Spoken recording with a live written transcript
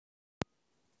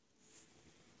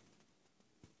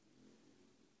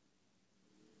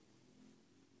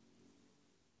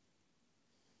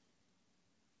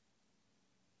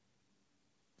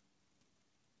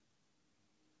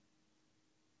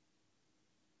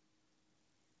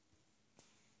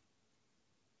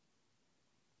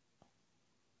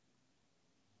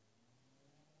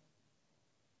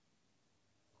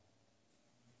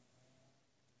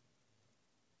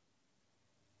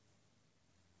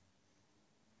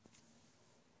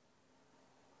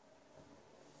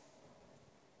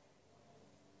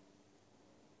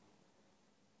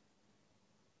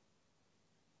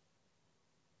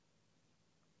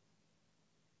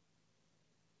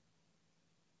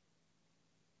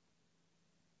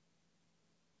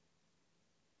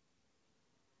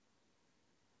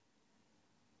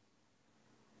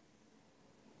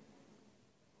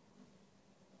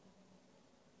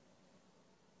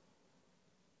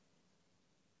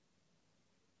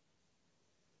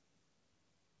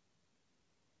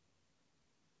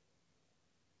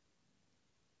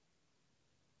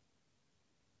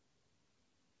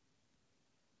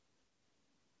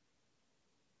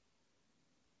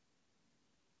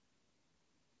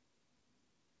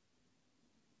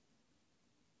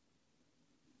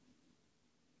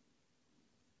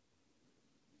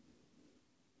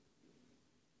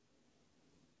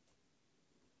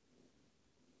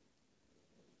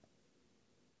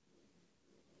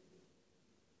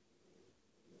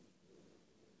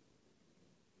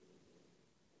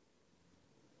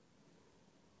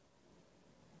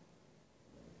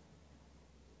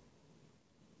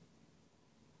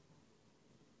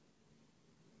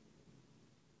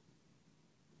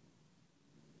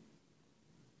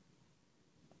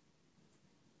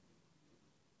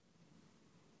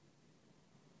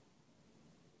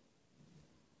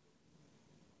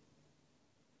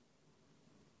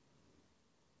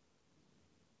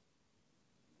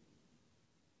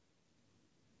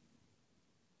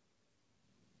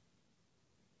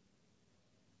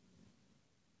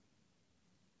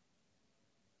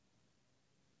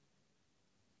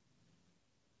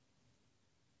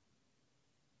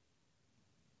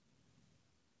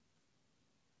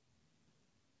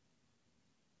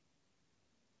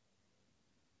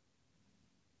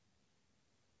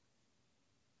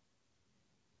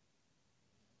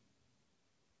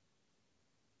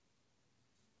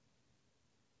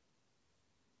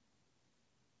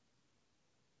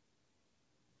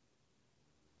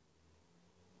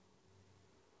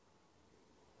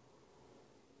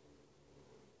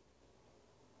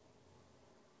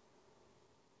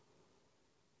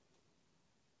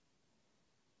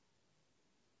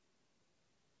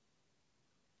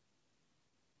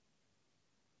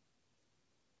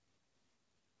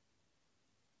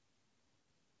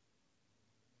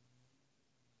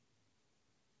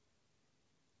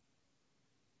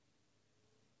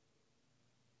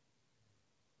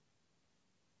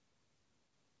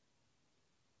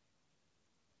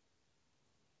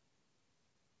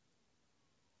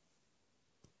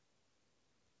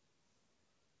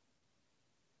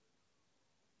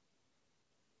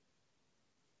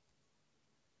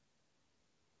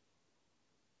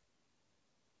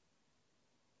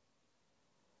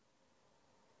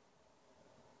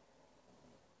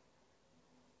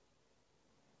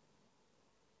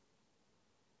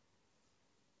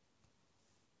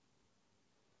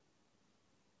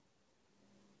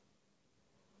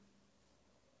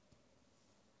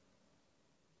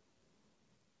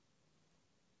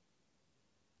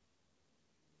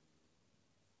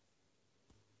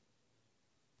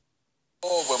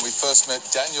we first met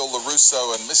Daniel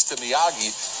LaRusso and Mr. Miyagi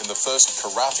in the first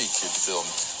Karate Kid film.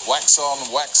 Wax On,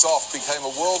 Wax Off became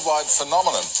a worldwide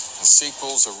phenomenon, and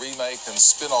sequels, a remake, and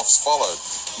spin-offs followed.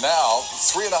 Now,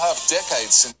 3.5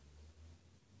 decades since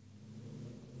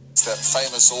that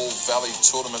famous All-Valley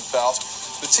tournament bout,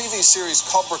 the TV series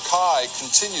Cobra Kai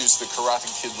continues the Karate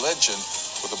Kid legend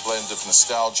with a blend of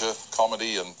nostalgia,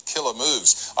 comedy, and killer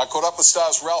moves. I caught up with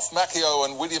stars Ralph Macchio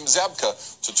and William Zabka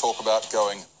to talk about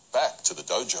going back to the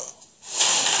dojo.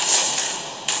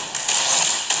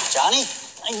 Johnny?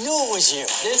 I knew it was you.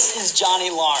 This is Johnny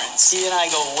Lawrence. He and I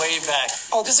go way back.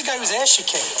 Oh, this is the guy who's ass you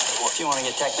kicked. If you want to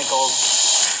get technical,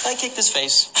 I kicked his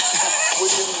face.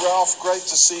 William, Ralph, great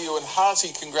to see you, and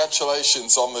hearty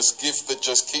congratulations on this gift that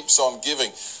just keeps on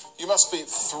giving. You must be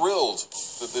thrilled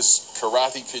that this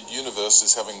Karate Kid universe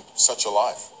is having such a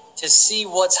life. To see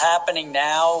what's happening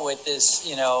now with this,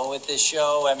 with this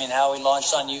show, I mean, how we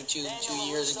launched on YouTube 2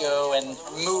 years ago and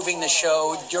moving the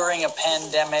show during a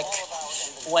pandemic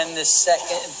when the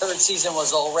third season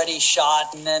was already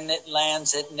shot, and then it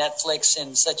lands at Netflix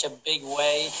in such a big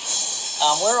way.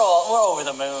 We're over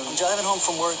the moon. I'm driving home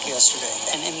from work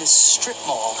yesterday, and in this strip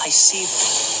mall, I see...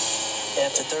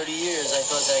 After 30 years, I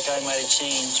thought that guy might have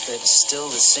changed, but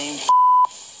still the same.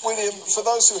 William, for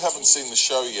those who haven't seen the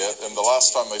show yet, and the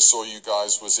last time they saw you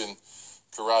guys was in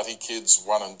Karate Kids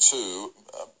 1 and 2,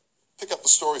 pick up the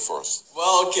story for us.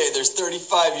 Well, okay, there's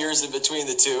 35 years in between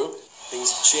the two.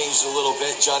 Things changed a little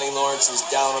bit. Johnny Lawrence is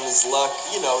down on his luck.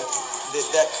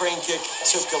 That crane kick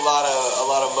took a lot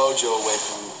of mojo away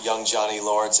from young Johnny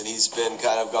Lawrence, and he's been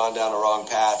kind of gone down a wrong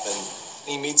path. And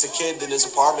he meets a kid in his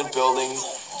apartment building.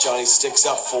 Johnny sticks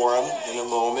up for him in a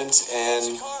moment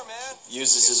and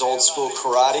uses his old school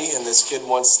karate, and this kid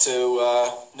wants to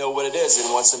know what it is and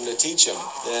wants him to teach him.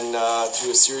 Then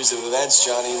through a series of events,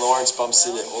 Johnny Lawrence bumps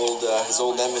into his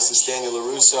old nemesis Daniel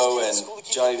LaRusso, and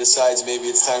Johnny decides maybe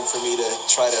it's time for me to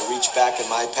try to reach back in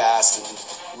my past and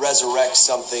resurrect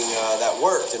something that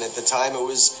worked. And at the time it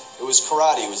was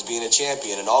karate, it was being a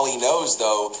champion, and all he knows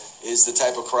though is the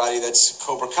type of karate that's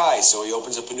Cobra Kai. So he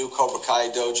opens up a new Cobra Kai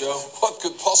dojo. What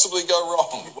could possibly go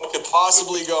wrong? What could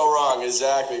possibly go wrong?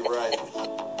 Exactly right.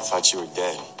 I thought you were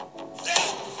dead.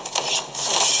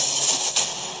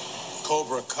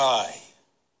 Cobra Kai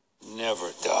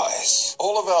never dies.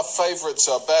 All of our favorites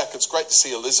are back. It's great to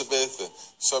see Elizabeth and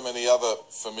so many other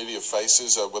familiar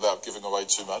faces without giving away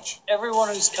too much. Everyone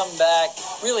who's come back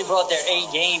really brought their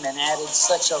A game and added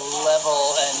such a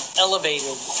level and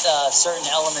elevated certain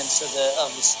elements of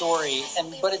the story.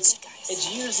 But it's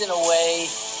used in a way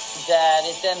that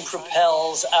it then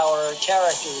propels our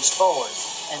characters forward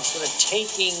and sort of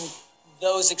taking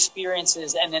those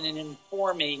experiences and then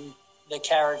informing the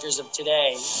characters of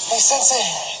today. Hey, Sensei,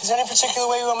 is there any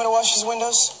particular way you want me to wash these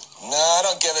windows? No, I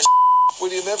don't give a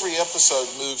William, every episode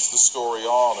moves the story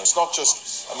on. It's not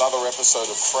just another episode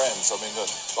of Friends. I mean,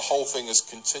 the whole thing is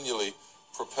continually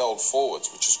propelled forwards,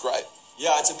 which is great.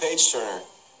 Yeah, it's a page turner.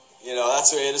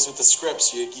 That's the way it is with the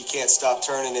scripts. You can't stop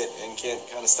turning it and can't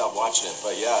kind of stop watching it.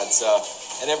 But yeah, it's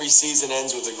and every season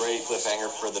ends with a great cliffhanger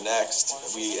for the next.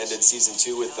 We ended season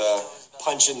 2 with a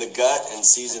punch in the gut, and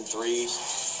season 3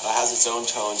 has its own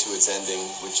tone to its ending,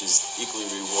 which is equally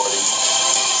rewarding.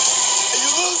 Are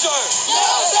you losers? No,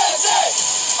 Sensei!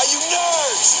 Are you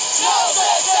nerds? No,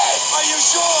 Sensei! Are you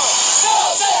sure? No,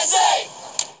 Sensei!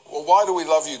 Well, why do we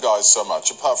love you guys so much,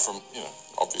 apart from,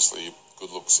 obviously your good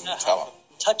looks and your talent?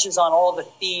 Touches on all the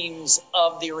themes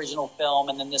of the original film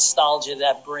and the nostalgia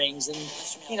that brings. And,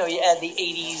 you add the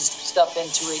 80s stuff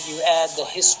into it. You add the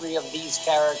history of these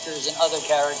characters and other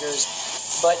characters.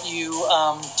 But you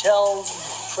tell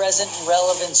present,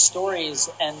 relevant stories,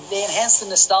 and they enhance the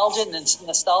nostalgia, and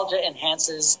nostalgia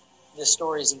enhances the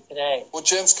stories of today. Well,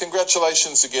 gents,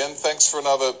 congratulations again. Thanks for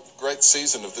another great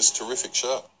season of this terrific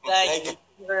show. Thank you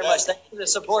very much. Thank you for the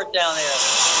support down there.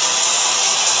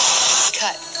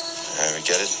 Cut. We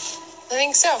get it? I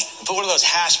think so. Put one of those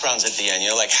hash browns at the end,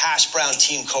 like Hash Brown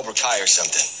Team Cobra Kai or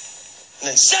something. And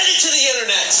then send it to the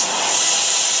internet!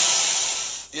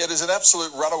 Yeah, it is an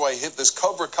absolute runaway hit. This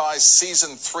Cobra Kai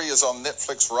Season 3 is on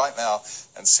Netflix right now,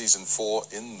 and Season 4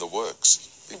 in the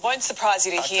works. It won't surprise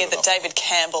you to hear that David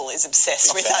Campbell is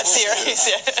obsessed with that series.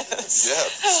 Yes.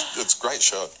 Yeah, it's a great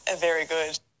show. Very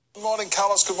good. Good morning,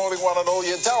 Carlos. Good morning, one and all.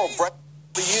 Yeah, Daryl Brand.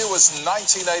 The year was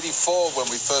 1984 when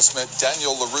we first met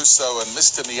Daniel LaRusso and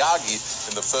Mr. Miyagi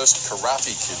in the first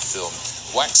Karate Kid film.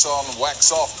 Wax On,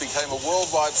 Wax Off became a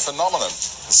worldwide phenomenon.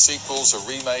 The sequels, a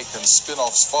remake, and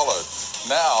spin-offs followed.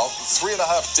 Now,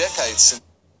 3.5 decades since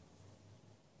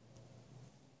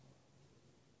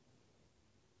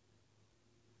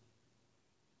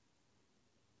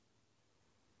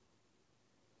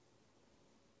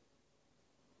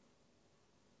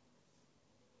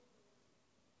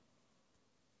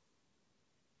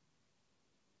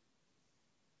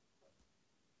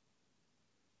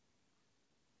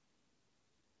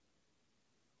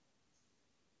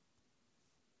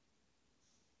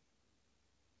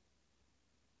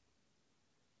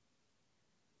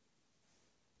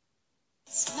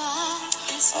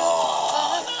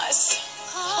Oh, nice.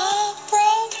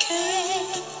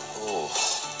 Heartbroken.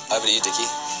 Oh, over to you, Dickie.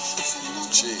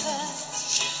 Gee.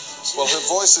 Well, her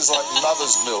voice is like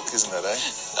mother's milk, isn't it,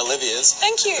 eh? Olivia's.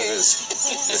 Thank you. It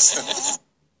is. Yes.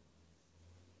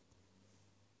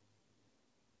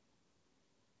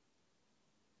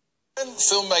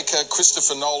 Filmmaker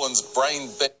Christopher Nolan's brain.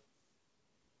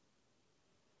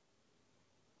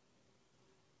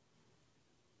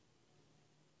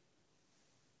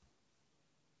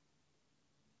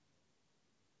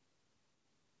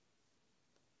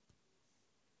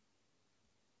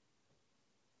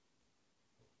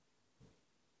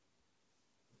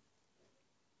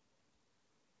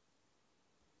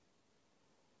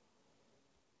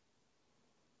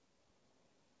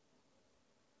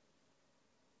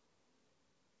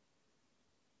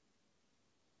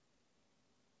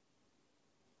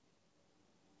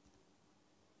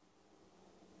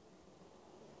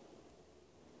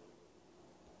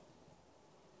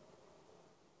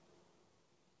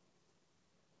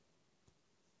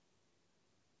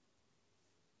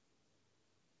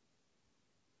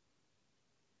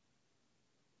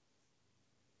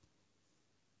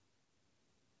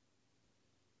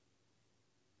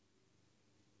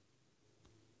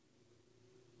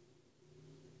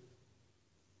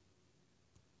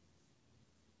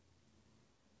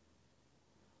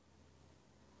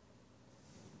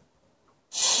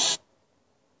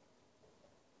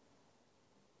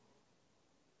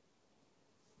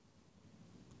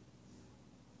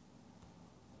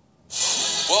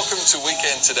 Welcome to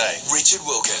Weekend Today. Richard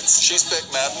Wilkins. She's Beck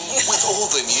Madden. With all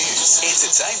the news,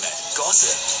 entertainment,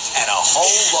 gossip, and a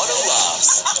whole lot of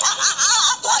laughs.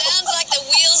 Sounds like the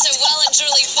wheels are well and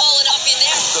truly falling off your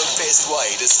neck. The best way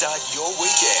to start your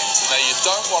weekend. Now, you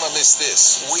don't want to miss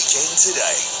this. Weekend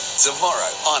Today.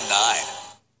 Tomorrow on 9.